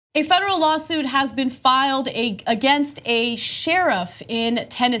A federal lawsuit has been filed against a sheriff in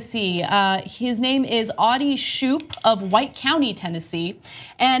Tennessee. His name is Audie Shoup of White County, Tennessee.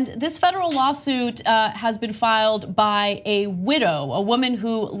 And this federal lawsuit has been filed by a widow, a woman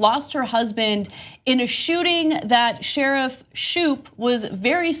who lost her husband in a shooting that Sheriff Shoup was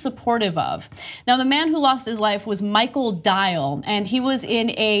very supportive of. Now, the man who lost his life was Michael Dial, and he was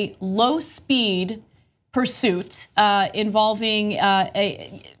in a low-speed pursuit involving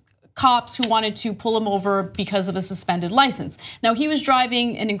cops who wanted to pull him over because of a suspended license. Now, he was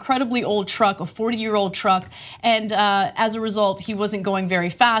driving an incredibly old truck, a 40-year-old truck, and as a result, he wasn't going very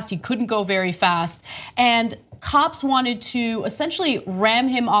fast. He couldn't go very fast, and cops wanted to essentially ram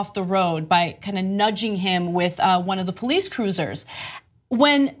him off the road by kind of nudging him with one of the police cruisers.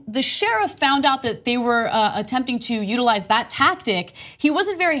 When the sheriff found out that they were attempting to utilize that tactic, he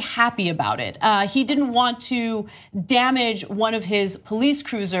wasn't very happy about it. He didn't want to damage one of his police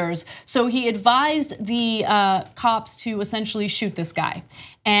cruisers, so he advised the cops to essentially shoot this guy,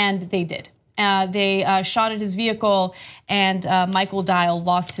 and they did. They shot at his vehicle, and Michael Dial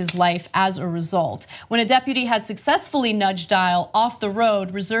lost his life as a result. When a deputy had successfully nudged Dial off the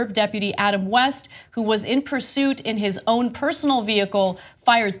road, Reserve Deputy Adam West, who was in pursuit in his own personal vehicle,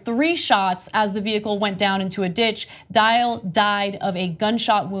 fired 3 shots as the vehicle went down into a ditch. Dial died of a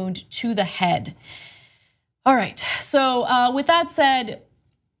gunshot wound to the head. All right, so with that said,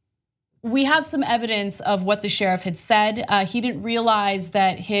 we have some evidence of what the sheriff had said. He didn't realize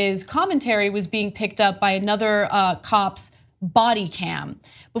that his commentary was being picked up by another cop's body cam.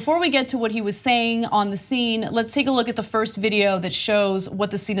 Before we get to what he was saying on the scene, let's take a look at the first video that shows what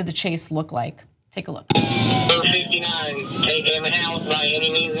the scene of the chase looked like. Take a look. 59, take him out by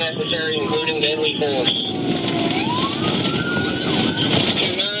any means necessary, including deadly force.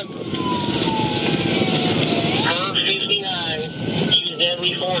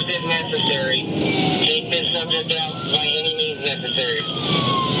 Deadly force if necessary. Take this subject out by any means necessary.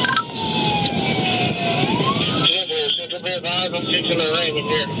 Central Bed Live, I'm fixing the rain in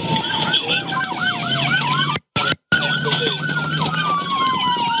here.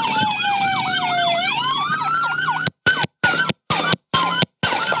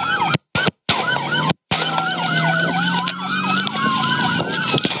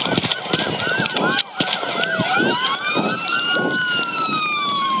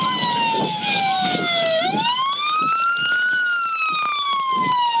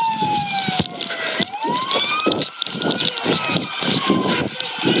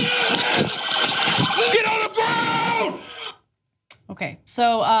 Okay,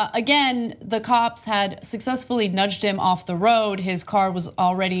 so again, the cops had successfully nudged him off the road. His car was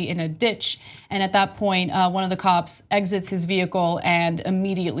already in a ditch, and at that point, one of the cops exits his vehicle and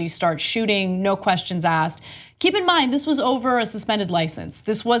immediately starts shooting, no questions asked. Keep in mind, this was over a suspended license.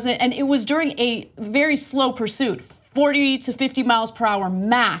 This wasn't, and it was during a very slow pursuit, 40 to 50 miles per hour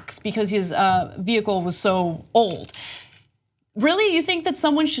max, because his vehicle was so old. Really, you think that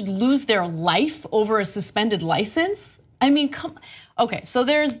someone should lose their life over a suspended license? I mean, come. Okay, so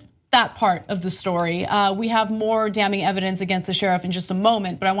there's that part of the story. We have more damning evidence against the sheriff in just a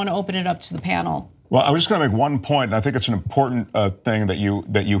moment, but I want to open it up to the panel. Well, I was just going to make one point, and I think it's an important thing that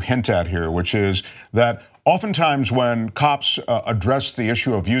you hint at here, which is that oftentimes when cops address the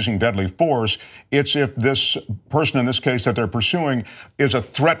issue of using deadly force, it's if this person in this case that they're pursuing is a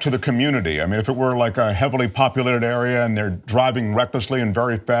threat to the community. I mean, if it were like a heavily populated area and they're driving recklessly and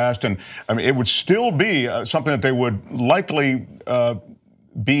very fast, and I mean, it would still be something that they would likely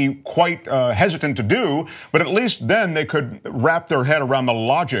be quite hesitant to do, but at least then they could wrap their head around the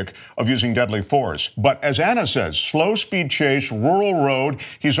logic of using deadly force. But as Anna says, slow speed chase, rural road,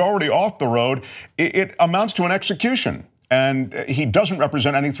 he's already off the road, it amounts to an execution. And he doesn't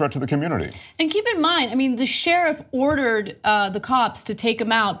represent any threat to the community. And keep in mind, I mean, the sheriff ordered the cops to take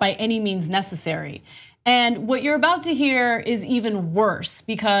him out by any means necessary. And what you're about to hear is even worse,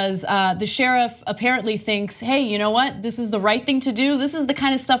 because the sheriff apparently thinks, hey, you know what? This is the right thing to do. This is the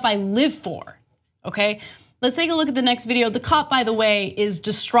kind of stuff I live for, okay? Let's take a look at the next video. The cop, by the way, is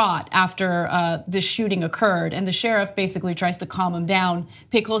distraught after this shooting occurred, and the sheriff basically tries to calm him down.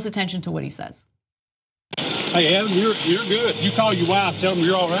 Pay close attention to what he says. Hey, Adam, you're good. You call your wife, tell them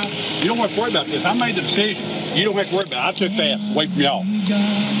you're all right. You don't have to worry about this. I made the decision. You don't have to worry about it. I took that away from y'all.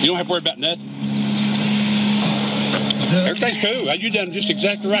 You don't have to worry about nothing. Everything's cool. You done just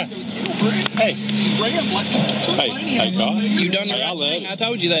exactly right. Hey. Hey, God. You done the right thing. I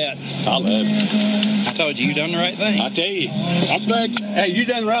told you that. I love you. I told you you done the right thing. I tell you. I'm glad. Hey, you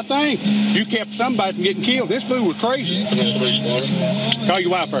done the right thing. You kept somebody from getting killed. This fool was crazy. Call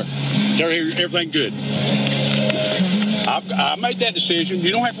your wife first. Tell her everything good. I made that decision.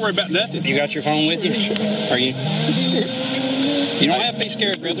 You don't have to worry about nothing. You got your phone with you? Are you? You don't have to be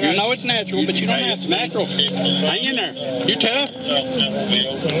scared, brother. I know it's natural, but you don't have to. It's natural. Hang in there. You're tough.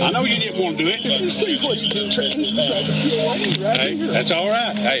 I know you didn't want to do it. You see what he did, tried to kill Wayne right Hey, here. that's all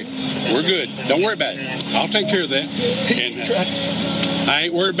right. Hey, we're good. Don't worry about it. I'll take care of that. And I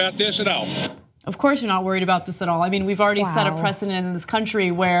ain't worried about this at all. Of course you're not worried about this at all. I mean, we've already set a precedent in this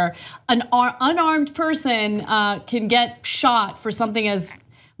country where an unarmed person can get shot for something as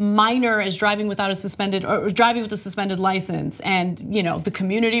minor as driving without a suspended or driving with a suspended license. And you know, the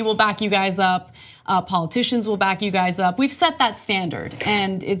community will back you guys up, politicians will back you guys up. We've set that standard,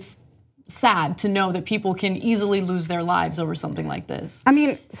 and it's sad to know that people can easily lose their lives over something like this. I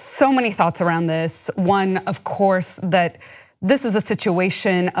mean, so many thoughts around this. One, of course, that this is a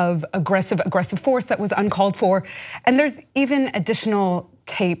situation of aggressive force that was uncalled for. And there's even additional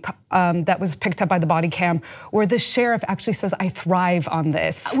tape that was picked up by the body cam where the sheriff actually says, I thrive on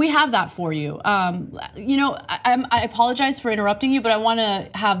this. We have that for you. You know, I apologize for interrupting you, but I want to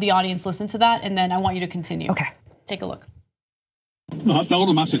have the audience listen to that, and then I want you to continue. Okay. Take a look. I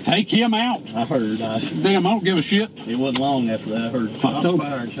told him, I said, take him out. I heard. Damn, I don't give a shit. It wasn't long after that. I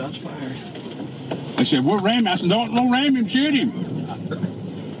heard shots fired. They said, we're ramming. I said, don't ram him, shoot him.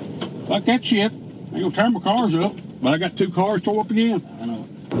 Fuck that shit. I ain't gonna tear my cars up, but I got 2 cars tore up again. I know.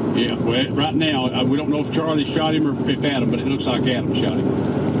 Yeah, well, right now, we don't know if Charlie shot him or if Adam, but it looks like Adam shot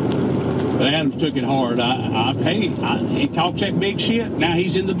him. But Adams took it hard. He talks that big shit. Now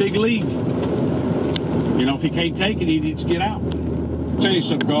he's in the big league. You know, if he can't take it, he needs to get out. Tell you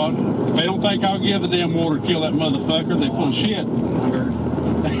something, God. If they don't think I'll give the damn water to kill that motherfucker, they full of shit.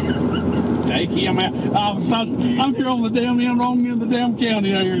 Take him out. I'm throwing the damn end wrong in the damn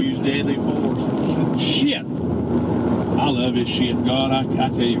county out here. Use deadly force. Shit. I love this shit, God. I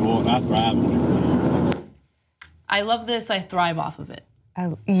tell you what, I thrive on it. I love this. I thrive off of it.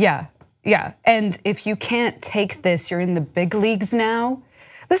 Yeah. And if you can't take this, you're in the big leagues now.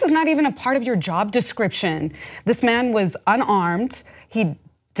 This is not even a part of your job description. This man was unarmed. He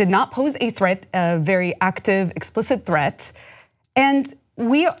did not pose a threat, a very active, explicit threat. And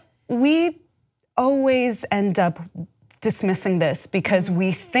we always end up dismissing this because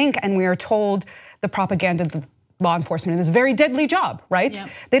we think and we are told the propaganda that law enforcement is a very deadly job, right? Yep.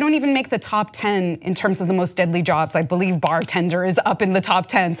 They don't even make the top 10 in terms of the most deadly jobs. I believe bartender is up in the top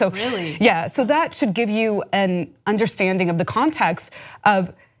 10. So really? Yeah, so that should give you an understanding of the context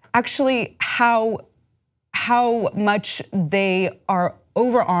of actually how much they are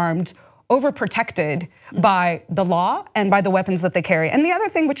overarmed, overprotected by the law and by the weapons that they carry. And the other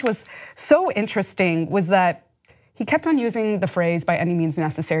thing which was so interesting was that he kept on using the phrase by any means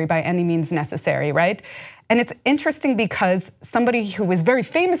necessary, right? And it's interesting because somebody who was very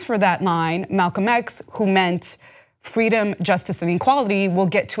famous for that line, Malcolm X, who meant freedom, justice, and equality, we'll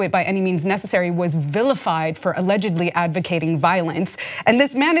get to it by any means necessary, was vilified for allegedly advocating violence. And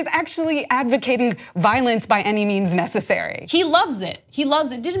this man is actually advocating violence by any means necessary. He loves it. He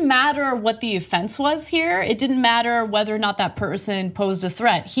loves it. It didn't matter what the offense was here. It didn't matter whether or not that person posed a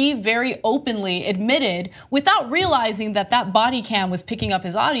threat. He very openly admitted, without realizing that that body cam was picking up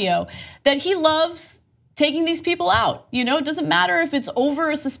his audio, that he loves taking these people out. You know, it doesn't matter if it's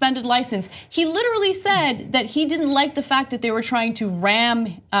over a suspended license. He literally said that he didn't like the fact that they were trying to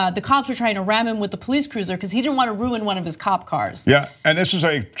the cops were trying to ram him with the police cruiser because he didn't want to ruin one of his cop cars. Yeah, and this is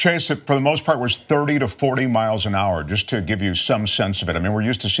a chase that for the most part was 30 to 40 miles an hour, just to give you some sense of it. I mean, we're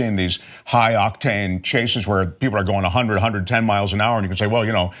used to seeing these high octane chases where people are going 100, 110 miles an hour, and you can say, well,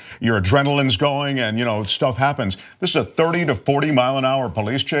 you know, your adrenaline's going and, you know, stuff happens. This is a 30 to 40 mile an hour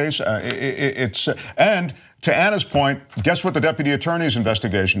police chase. And to Anna's point, guess what the deputy attorney's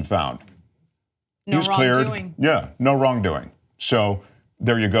investigation found? No wrongdoing. Cleared. Yeah, no wrongdoing. So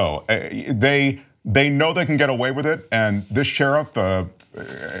there you go. They know they can get away with it, and this sheriff,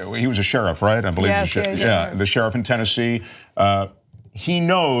 he was a sheriff, right? I believe. Yes, the sheriff in Tennessee. He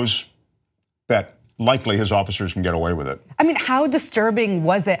knows that likely his officers can get away with it. I mean, how disturbing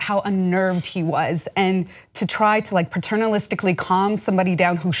was it, how unnerved he was, and to try to like paternalistically calm somebody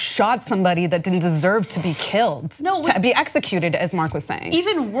down who shot somebody that didn't deserve to be killed, to be executed, as Mark was saying.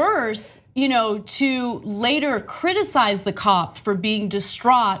 Even worse, you know, to later criticize the cop for being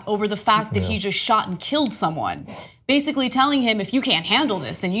distraught over the fact that he just shot and killed someone. Basically telling him, if you can't handle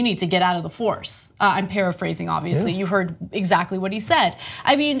this, then you need to get out of the force. I'm paraphrasing, obviously. You heard exactly what he said.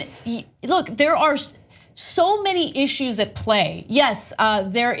 I mean, look, there are so many issues at play. Yes,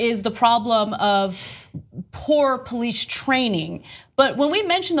 there is the problem of poor police training. But when we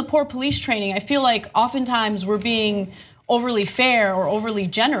mention the poor police training, I feel like oftentimes we're being overly fair or overly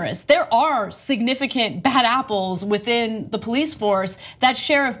generous. There are significant bad apples within the police force, that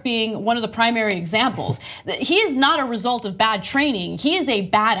sheriff being one of the primary examples. He is not a result of bad training. He is a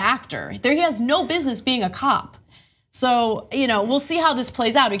bad actor. He has no business being a cop. So, we'll see how this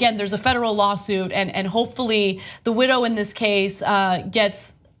plays out. Again, there's a federal lawsuit, and hopefully the widow in this case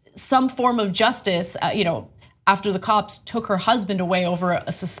gets some form of justice, after the cops took her husband away over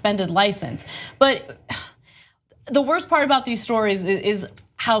a suspended license. But the worst part about these stories is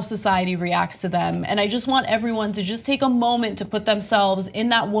how society reacts to them. And I just want everyone to just take a moment to put themselves in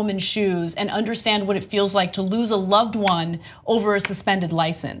that woman's shoes and understand what it feels like to lose a loved one over a suspended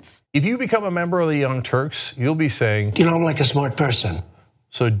license. If you become a member of the Young Turks, you'll be saying, I'm like a smart person.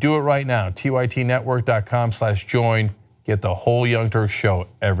 So do it right now, tytnetwork.com/join. Get the whole Young Turks show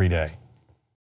every day.